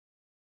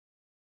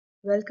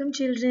Welcome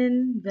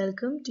children,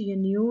 welcome to your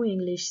new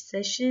English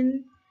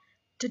session.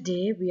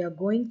 Today we are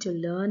going to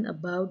learn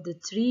about the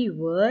three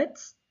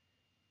words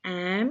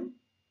am,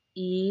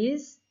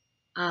 is,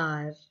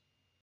 are.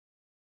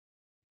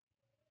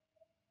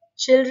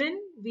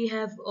 Children, we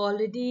have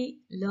already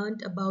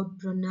learnt about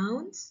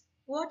pronouns.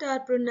 What are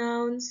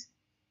pronouns?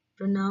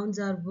 Pronouns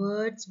are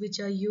words which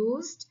are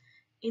used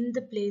in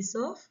the place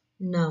of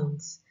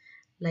nouns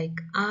like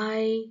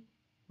I,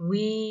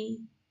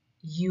 we,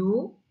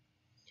 you,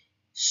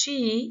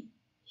 she,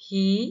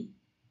 he,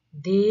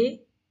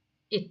 they,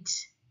 it.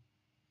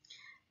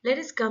 Let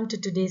us come to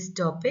today's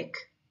topic,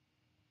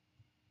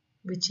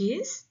 which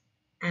is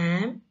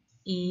am,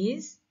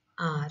 is,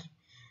 are.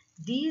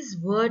 These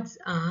words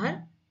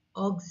are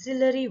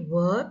auxiliary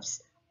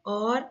verbs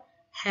or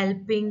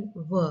helping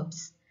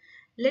verbs.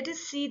 Let us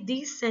see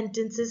these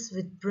sentences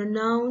with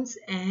pronouns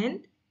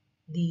and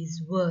these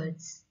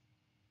words.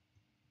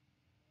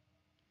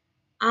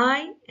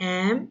 I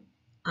am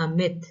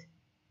Amit.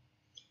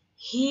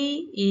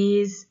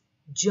 He is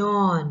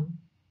John.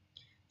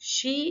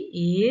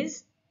 She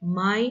is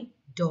my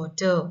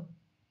daughter.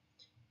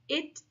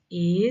 It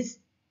is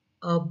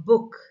a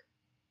book.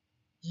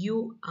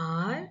 You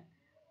are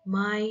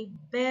my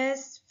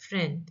best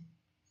friend.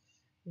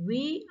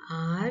 We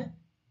are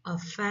a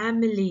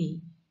family.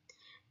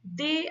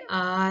 They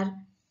are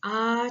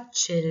our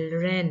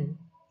children.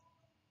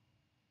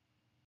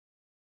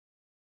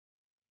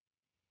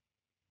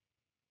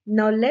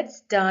 Now let's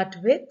start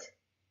with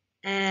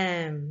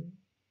am.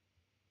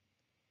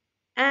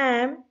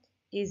 Am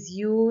is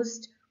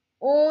used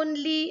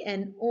only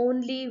and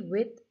only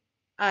with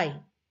I.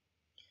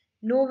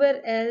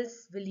 Nowhere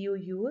else will you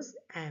use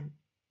am.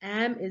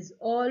 Am is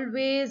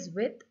always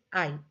with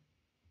I.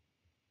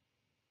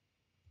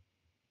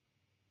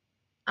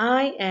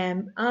 I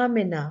am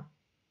Amina.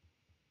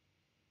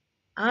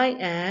 I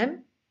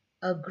am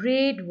a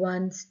grade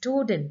 1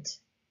 student.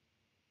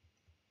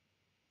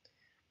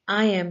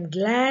 I am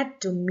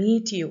glad to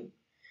meet you.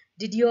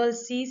 Did you all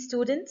see,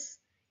 students?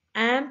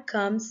 Am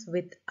comes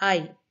with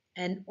I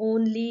and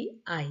only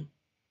I.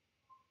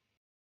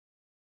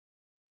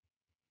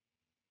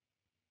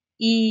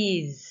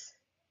 Is.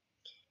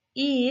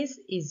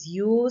 Is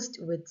used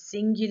with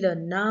singular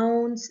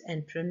nouns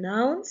and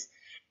pronouns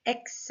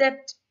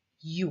except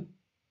you.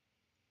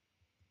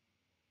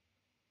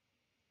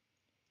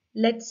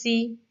 Let's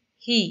see.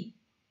 He.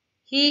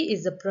 He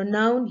is a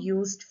pronoun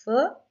used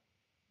for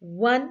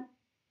one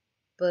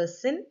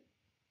person,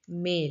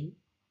 male.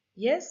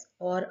 Yes,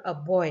 or a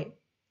boy.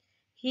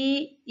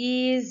 He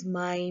is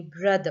my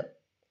brother.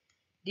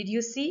 Did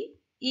you see?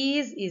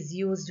 Is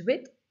used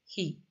with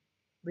he,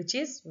 which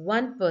is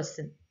one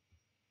person.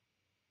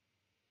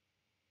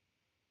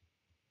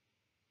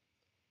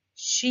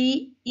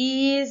 She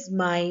is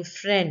my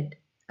friend.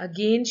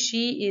 Again,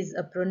 she is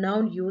a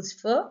pronoun used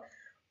for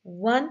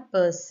one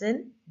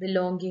person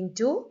belonging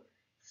to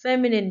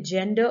feminine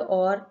gender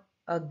or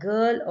a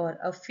girl or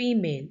a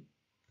female.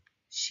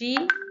 She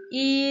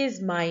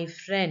is my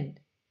friend.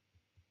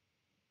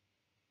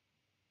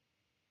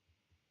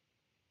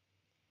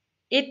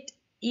 It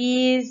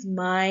is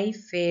my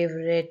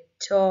favorite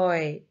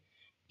toy.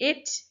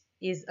 It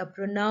is a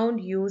pronoun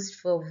used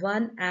for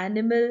one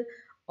animal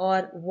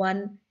or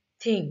one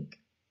thing.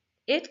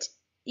 It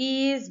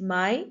is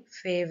my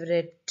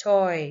favorite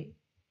toy.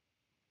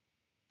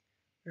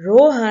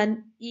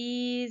 Rohan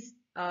is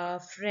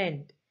a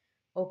friend.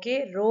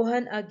 Okay,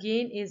 Rohan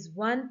again is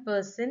one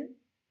person.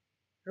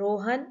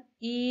 Rohan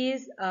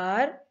is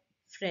our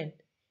friend.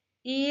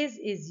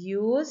 Is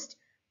used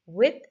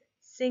with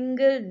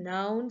single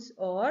nouns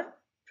or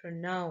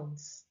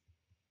pronouns.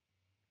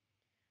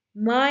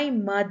 My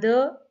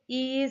mother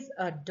is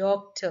a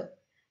doctor.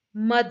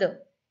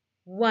 Mother,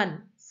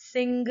 one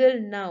single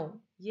noun.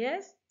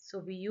 Yes, so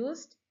we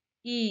used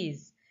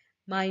is.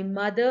 My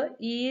mother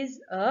is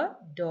a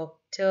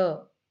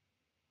doctor.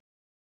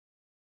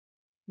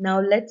 Now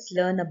let's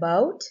learn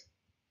about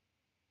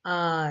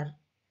are.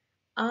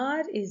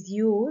 Are is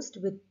used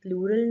with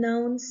plural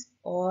nouns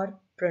or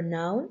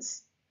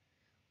pronouns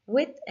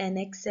with an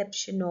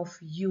exception of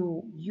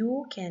you.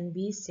 You can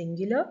be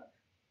singular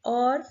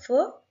or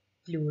for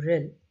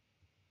plural.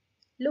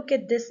 Look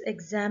at this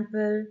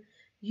example.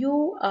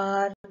 You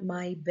are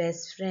my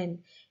best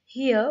friend.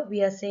 Here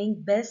we are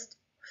saying best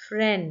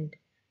friend,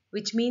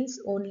 which means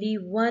only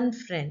one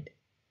friend.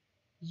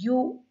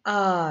 You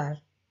are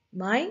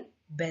my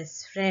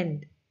best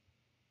friend.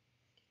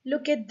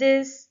 Look at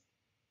this.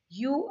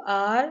 You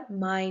are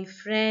my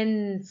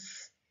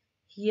friends.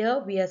 Here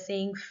we are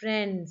saying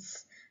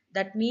friends.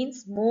 That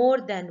means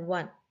more than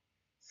one.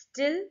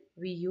 Still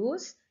we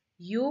use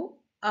you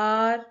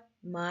are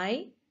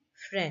my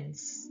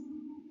friends.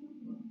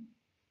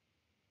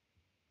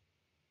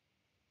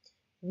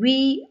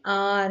 We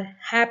are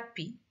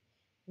happy.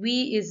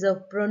 We is a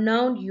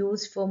pronoun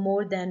used for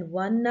more than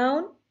one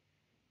noun.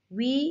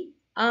 We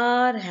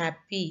are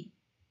happy.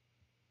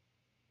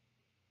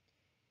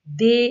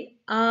 They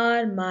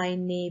are my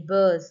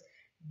neighbors.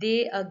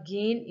 They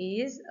again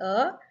is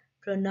a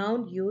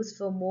pronoun used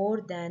for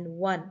more than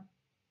one.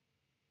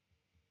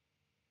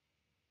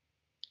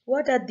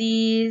 What are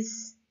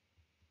these?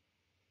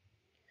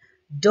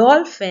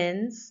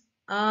 Dolphins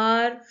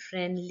are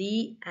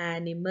friendly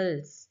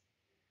animals.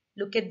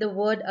 Look at the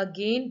word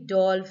again,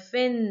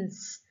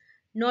 dolphins,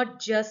 not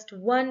just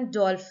one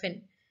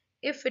dolphin.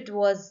 If it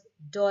was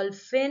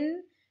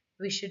dolphin,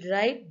 we should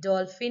write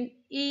dolphin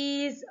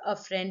is a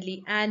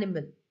friendly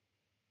animal.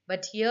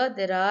 But here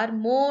there are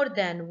more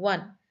than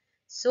one.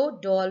 So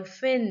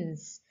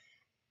dolphins.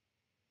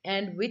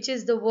 And which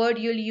is the word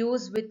you'll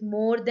use with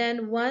more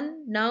than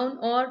one noun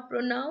or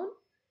pronoun?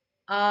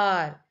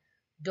 Are.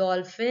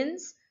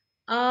 Dolphins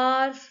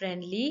are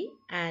friendly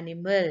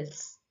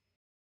animals.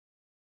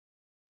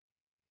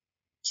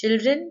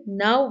 Children,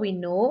 now we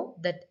know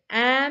that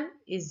am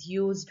is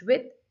used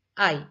with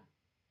I.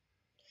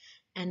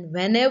 And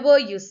whenever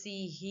you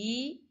see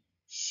he,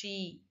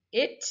 she,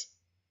 it,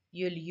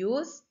 you'll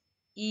use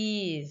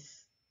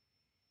is.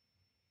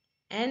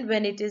 And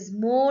when it is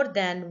more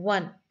than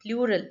one,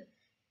 plural,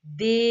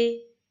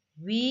 they,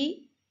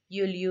 we,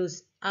 you'll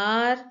use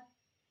are.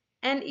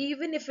 And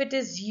even if it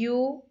is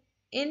you,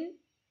 in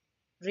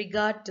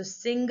regard to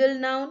single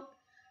noun,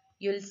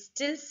 you'll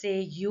still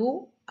say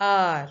you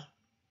are.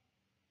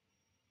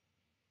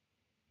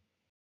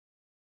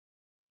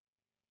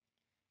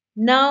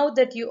 Now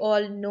that you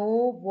all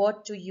know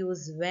what to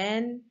use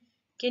when,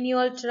 can you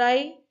all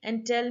try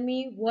and tell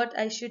me what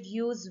I should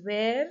use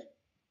where?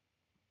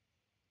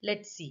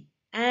 Let's see.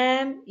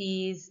 Am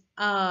is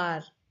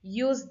are.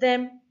 Use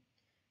them.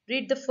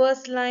 Read the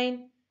first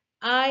line.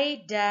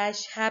 I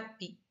dash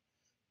happy.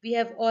 We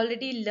have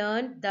already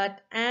learned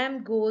that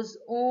am goes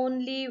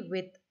only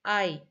with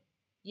I.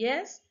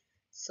 Yes?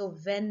 So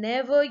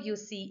whenever you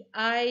see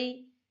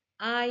I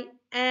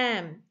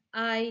am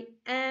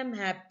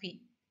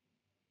happy.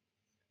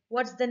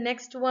 What's the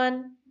next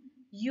one?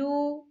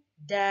 You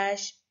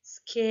dash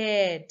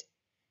scared.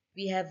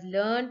 We have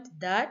learned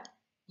that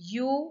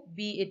you,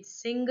 be it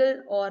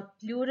single or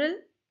plural,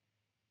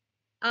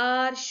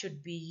 are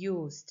should be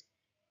used.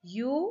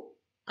 You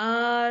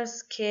are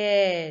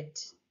scared.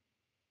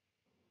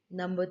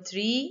 Number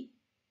three,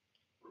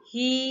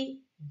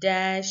 he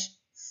dash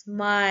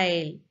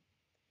smile.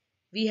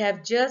 We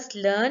have just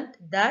learned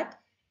that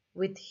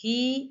with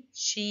he,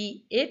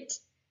 she, it,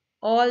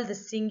 all the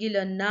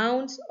singular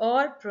nouns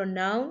or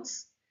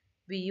pronouns,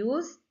 we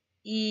use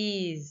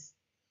is.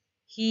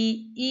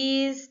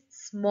 He is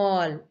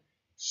small.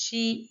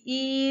 She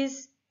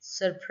is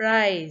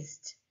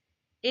surprised.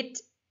 It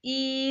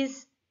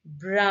is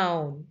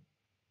brown.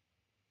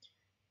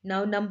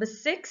 Now number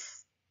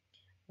 6.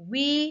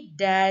 We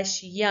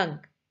dash young.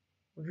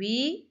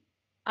 We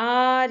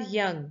are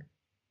young.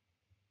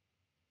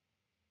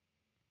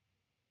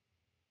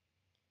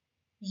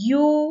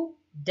 You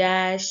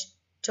dash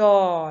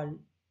tall.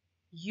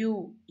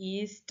 You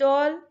is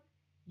tall.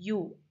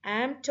 You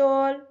am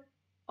tall.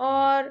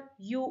 Or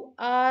you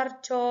are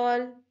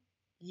tall.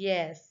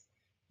 Yes,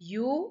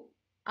 you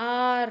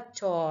are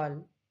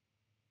tall.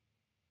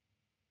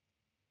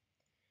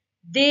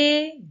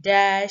 They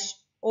dash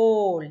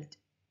old.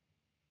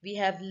 We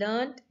have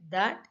learnt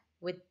that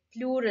with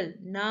plural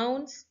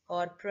nouns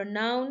or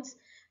pronouns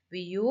we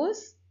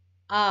use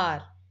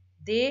are.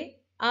 They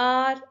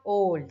are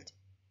old.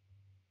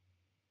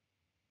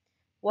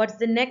 What's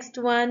the next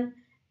one?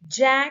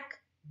 Jack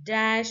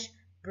dash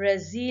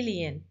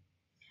Brazilian.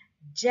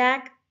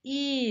 Jack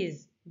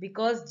is,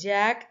 because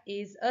Jack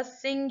is a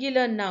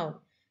singular noun.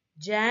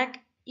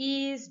 Jack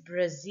is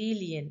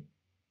Brazilian.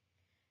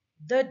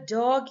 The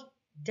dog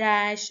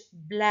dash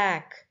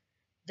black.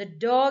 The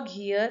dog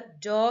here,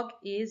 dog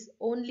is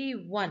only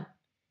one.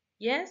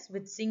 Yes,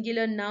 with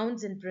singular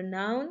nouns and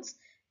pronouns,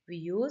 we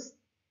use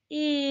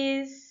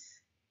is.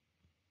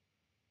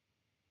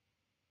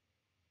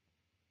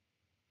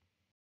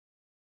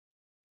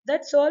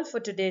 That's all for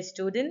today,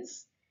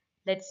 students.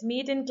 Let's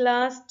meet in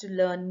class to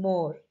learn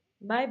more.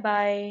 Bye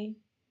bye.